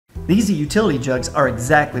The EZ Utility Jugs are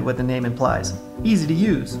exactly what the name implies, easy to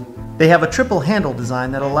use. They have a triple handle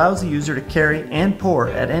design that allows the user to carry and pour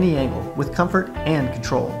at any angle with comfort and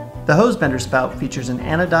control. The hose bender spout features an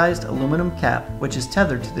anodized aluminum cap which is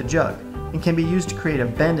tethered to the jug and can be used to create a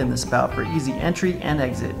bend in the spout for easy entry and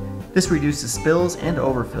exit. This reduces spills and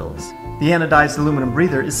overfills. The anodized aluminum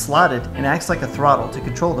breather is slotted and acts like a throttle to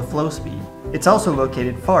control the flow speed. It's also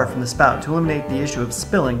located far from the spout to eliminate the issue of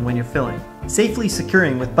spilling when you're filling. Safely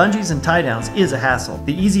securing with bungees and tie downs is a hassle.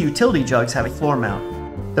 The EZ Utility Jugs have a floor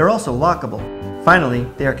mount. They're also lockable. Finally,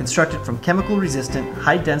 they are constructed from chemical-resistant,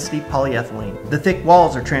 high-density polyethylene. The thick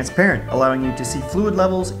walls are transparent, allowing you to see fluid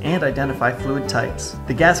levels and identify fluid types.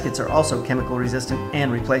 The gaskets are also chemical-resistant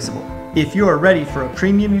and replaceable. If you are ready for a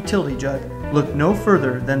premium utility jug, look no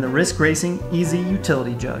further than the risk-racing EZ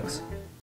Utility Jugs.